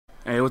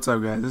Hey, what's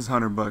up, guys? This is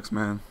 $100,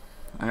 man.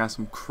 I got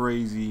some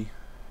crazy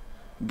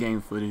game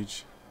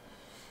footage.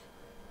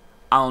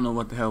 I don't know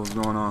what the hell is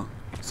going on.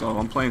 So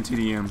I'm playing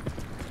TDM.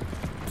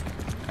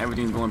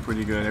 Everything's going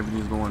pretty good.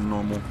 Everything's going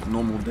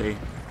normal day.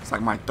 It's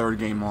like my third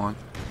game on,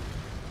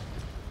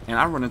 and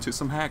I run into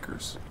some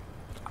hackers.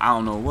 I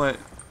don't know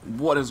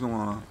what is going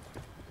on.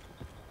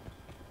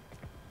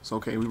 So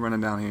okay, we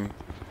running down here.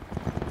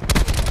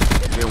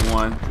 Get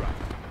one,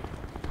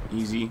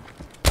 easy.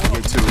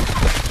 Get two,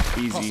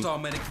 easy. Hostile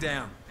medic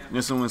down.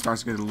 This one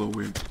starts to get a little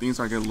weird. Things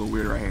start to get a little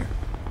weird right here.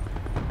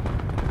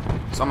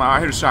 So I'm like, I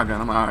hear the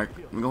shotgun. I'm like, alright,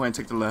 let me go ahead and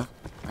take the left.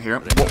 I hear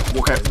him. Whoa,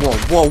 okay,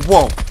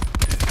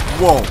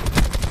 whoa.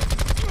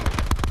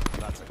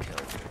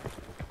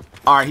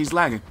 Alright, he's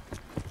lagging.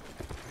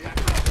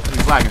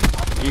 He's lagging.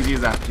 Easy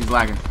as that. He's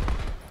lagging.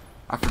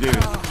 I forget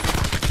it.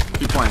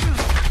 Keep playing.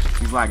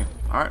 He's lagging.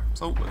 Alright,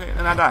 so, okay,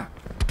 then I die.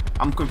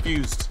 I'm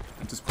confused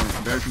at this point.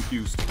 I'm very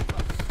confused.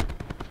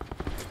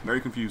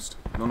 Very confused.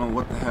 I don't know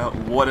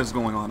what is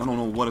going on. I don't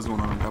know what is going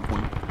on at that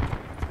point.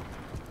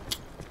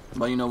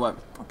 But you know what?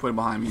 I'll put it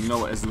behind me. You know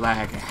what? It's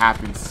lag. It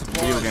happens. It's a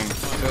video game.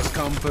 First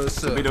come, first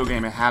serve. It's a video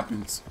game. It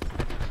happens.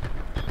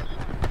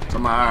 So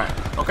I'm like,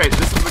 alright. Okay,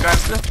 this is the guy.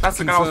 That's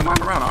the guy I was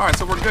flying around. Alright,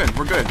 so we're good.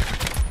 We're good.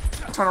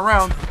 Turn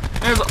around.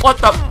 There's what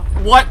the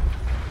what?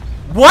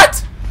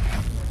 What?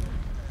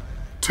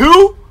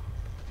 Two?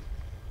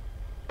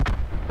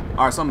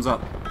 Alright, something's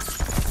up.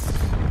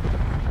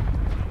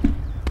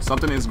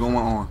 Something is going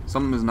on.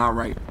 Something is not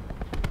right.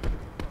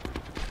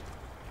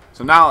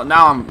 So now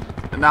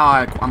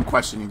I'm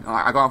questioning.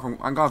 I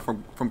gone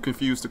from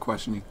confused to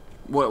questioning.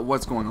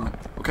 What's going on?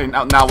 Okay,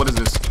 now what is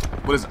this?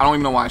 What is? I don't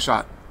even know why I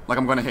shot. Like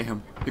I'm gonna hit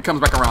him. He comes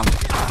back around.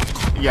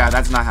 Yeah,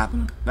 that's not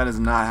happening. That is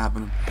not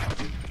happening.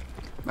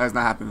 That is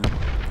not happening.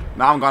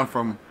 Now I'm gone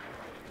from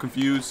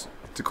confused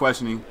to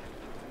questioning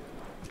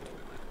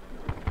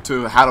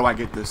to how do I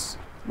get this?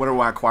 What do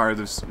I acquire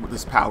this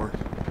power?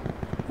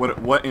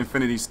 What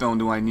infinity stone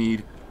do I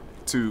need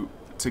to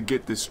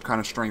get this kind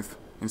of strength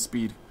and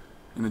speed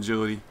and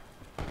agility?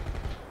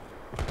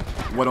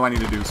 What do I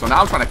need to do? So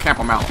now I'm trying to camp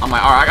them out. I'm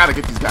like, alright, I gotta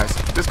get these guys.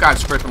 This guy's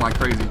stripping like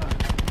crazy.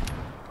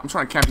 I'm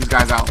trying to camp these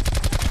guys out.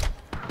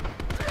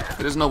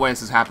 There's no way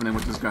this is happening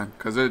with this gun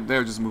because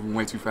they're just moving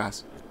way too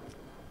fast.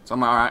 So I'm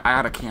like, alright, I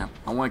gotta camp.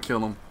 I want to kill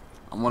them.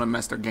 I want to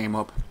mess their game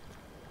up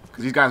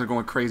because these guys are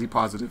going crazy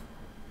positive.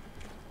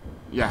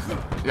 Yeah.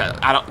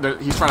 I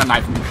don't. He's trying to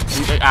knife me.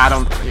 I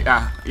don't.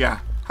 Yeah.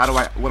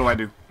 What do I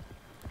do?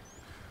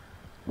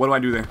 What do I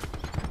do there?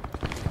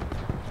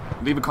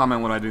 Leave a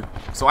comment what I do.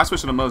 So I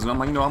switched to the Mosin. I'm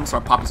like, you know, I'm gonna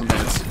start popping some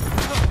heads.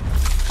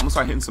 I'm gonna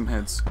start hitting some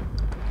heads.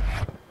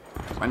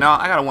 Right now,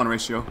 I got a 1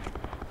 ratio.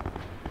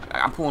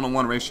 I'm pulling a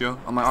 1 ratio.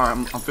 I'm like, alright,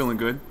 I'm feeling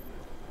good.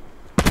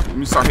 Let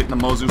me start hitting the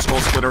Mozu skull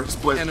splitter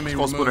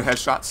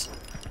headshots.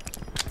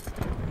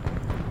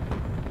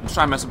 I'm just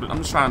trying to mess with it. I'm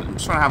just trying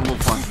to have a little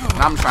fun.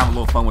 And I'm just trying to have a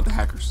little fun with the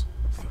hackers.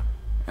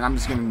 And I'm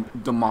just getting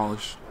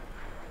demolished.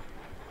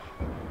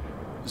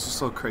 This is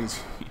so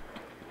crazy.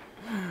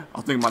 I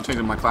was thinking about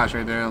changing my class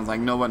right there. I was like,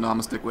 you know what? No, I'm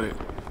gonna stick with it.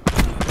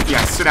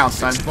 Yeah, sit down,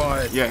 son.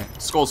 Yeah,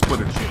 skull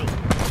splitter.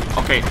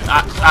 Okay,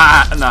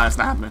 no, it's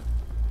not happening.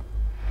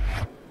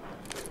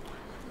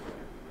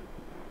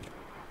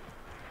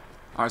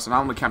 Alright, so now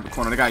I'm gonna camp the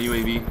corner. They got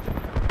UAV.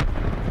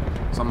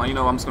 So I'm like, you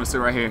know what? I'm just gonna sit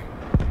right here.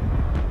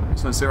 I'm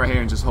just gonna sit right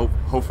here and just hope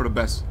for the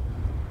best.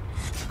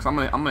 Cause I'm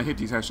gonna hit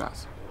these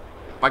headshots.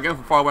 If I get them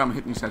from far away, I'm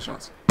gonna hit these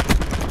headshots.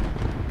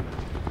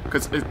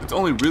 Cause it's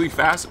only really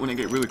fast when they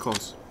get really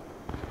close.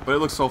 But it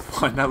looks so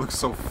fun. That looks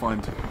so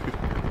fun, dude.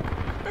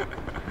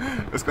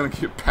 It's gonna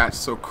get patched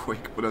so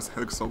quick, but that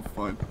looks so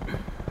fun.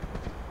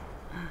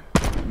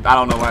 I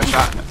don't know why I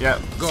shot. Yeah,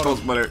 skull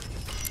splitter.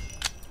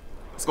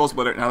 Skull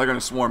splitter. Now they're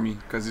gonna swarm me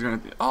because he's gonna.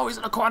 Oh, he's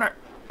in the corner.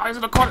 Oh, he's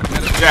in the corner.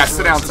 Yeah,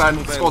 sit down,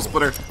 son. Skull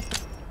splitter.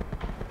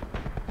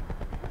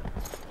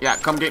 Yeah,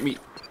 come get me.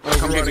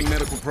 Come get me.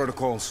 Medical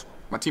protocols.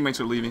 My teammates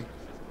are leaving.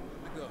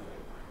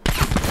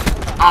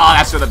 Oh,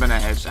 that should have been a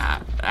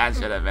headshot. That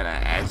should have been a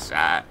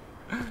headshot.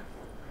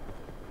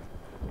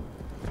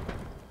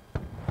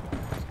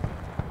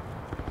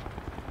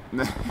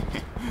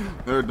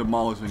 They're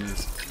demolishing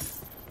this.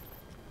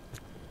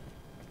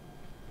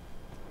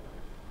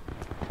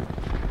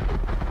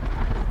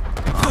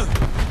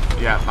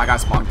 Yeah, I got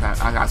spawn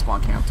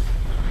camped.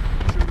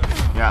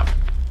 Yeah,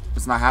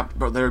 it's not happening,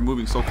 bro. They're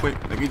moving so quick.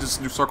 They can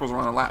just do circles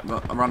around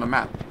the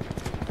map.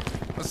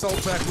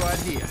 Assault pack right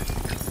here.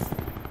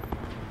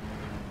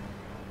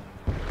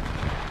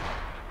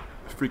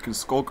 Freaking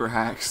Skulker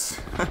hacks.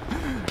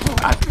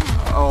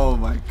 Oh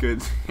my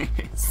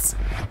goodness.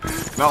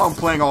 Now I'm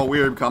playing all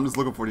weird because I'm just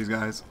looking for these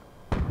guys.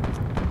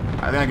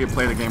 I think I get to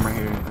play the game right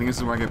here. I think this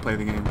is where I get to play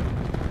the game.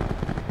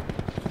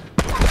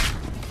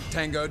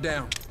 Tango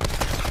down.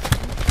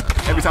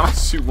 Every time I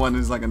shoot one,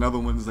 there's like another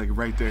one is like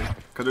right there.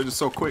 Because they're just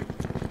so quick.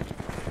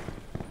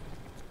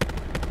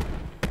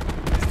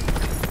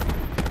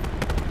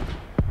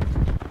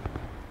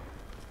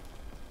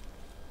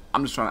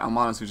 I'm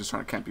honestly just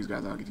trying to camp these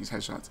guys out, get these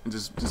headshots, and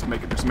just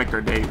make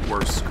their day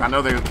worse. I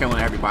know they're killing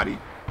everybody,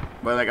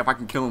 But like if I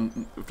can kill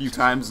them a few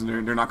times,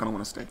 they're not gonna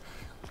want to stay.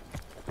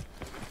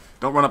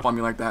 Don't run up on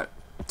me like that.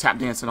 Tap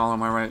dancing all on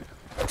my right.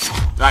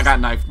 I got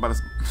knifed by the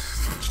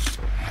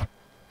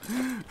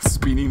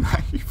speeding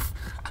knife.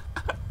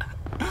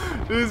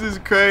 This is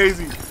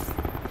crazy.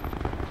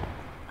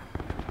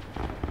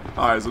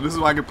 Alright, so this is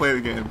why I can play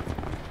the game.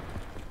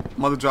 I'm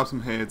about to drop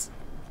some heads.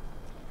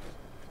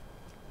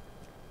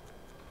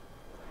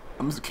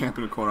 I'm just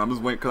camping in the corner. I'm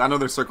just waiting, because I know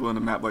they're circling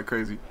the map like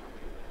crazy.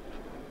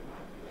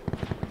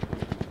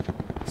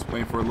 Just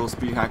waiting for a little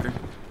speed hacker.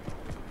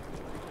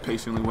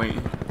 Patiently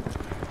waiting.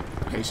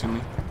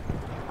 Patiently.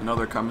 I know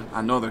they're coming.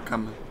 I know they're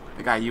coming.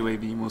 They got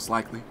UAV most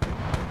likely.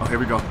 Oh, here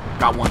we go.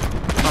 Got one.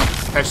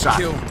 Headshot.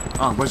 Kill.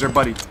 Where's your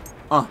buddy?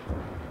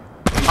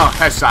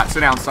 Headshot. Sit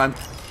down, son.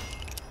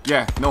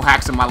 Yeah, no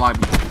hacks in my lobby.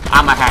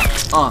 I'm a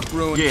hack.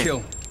 Ruin, yeah.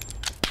 kill.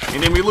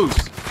 And then we lose.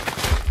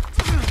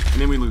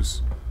 And then we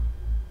lose.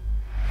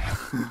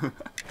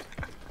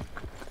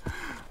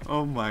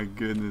 Oh my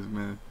goodness,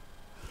 man.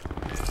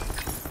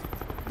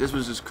 This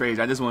was just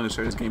crazy. I just wanted to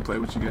share this gameplay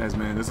with you guys,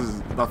 man. This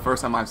is the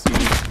first time I've seen it.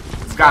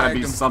 There's gotta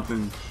be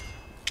something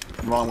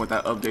wrong with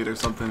that update or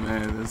something,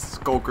 man. This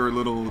Skulker,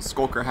 little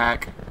Skulker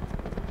hack.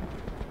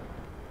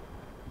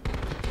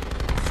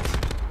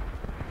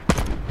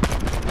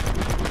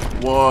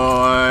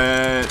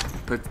 What?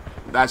 But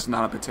that's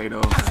not a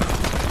potato.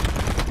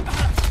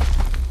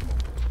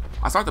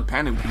 I start to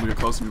panic when you're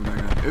close to me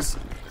like that. It's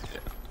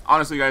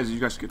honestly, guys, you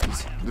guys should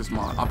get this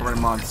mod. Operator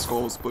mod,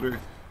 Skull Splitter.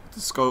 The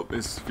scope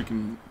is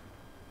freaking.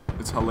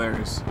 It's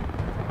hilarious.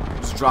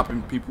 Just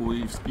dropping people.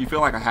 You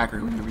feel like a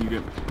hacker whenever you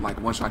get like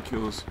one-shot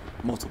kills,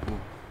 multiple.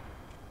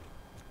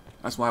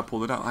 That's why I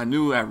pulled it out. I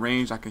knew at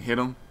range I could hit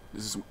them.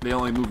 They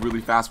only move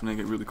really fast when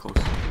they get really close.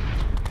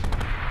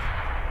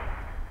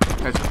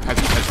 Headshot, headshot,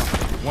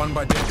 headshot. One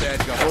by dead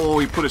guy. Oh,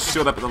 he put a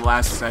shield up at the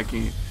last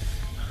second.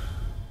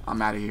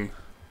 I'm out of here.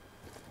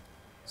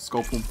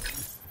 Scope him.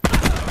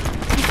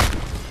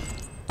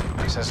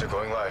 Sensor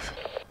going live.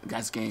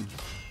 That's game.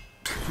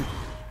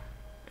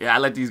 Yeah, I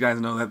let these guys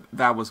know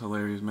that was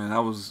hilarious, man.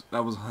 That was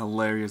a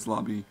hilarious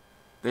lobby.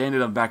 They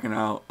ended up backing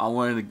out. I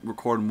wanted to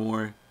record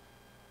more,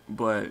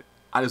 but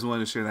I just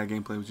wanted to share that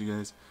gameplay with you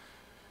guys.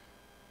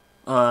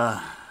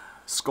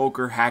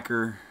 Skulker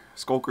hacker,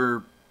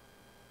 Skulker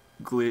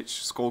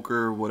glitch,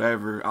 Skulker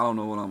whatever. I don't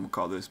know what I'm gonna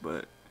call this,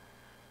 but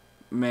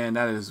man,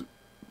 that is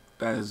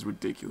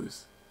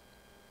ridiculous.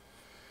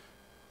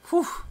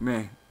 Whew,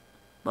 man.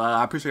 But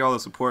I appreciate all the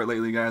support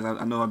lately, guys.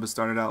 I know I've been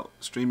started out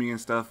streaming and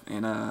stuff,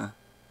 and I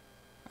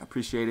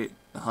appreciate it.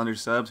 100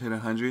 subs, hit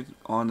 100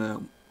 on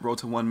the road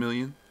to 1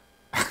 million.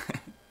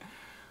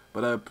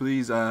 But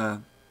please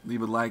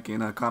leave a like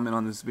and comment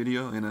on this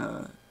video,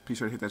 and be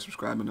sure to hit that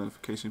subscribe and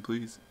notification,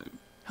 please. It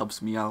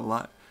helps me out a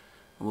lot.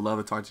 I would love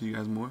to talk to you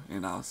guys more,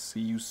 and I'll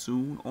see you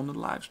soon on the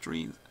live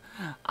streams.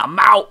 I'm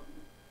out.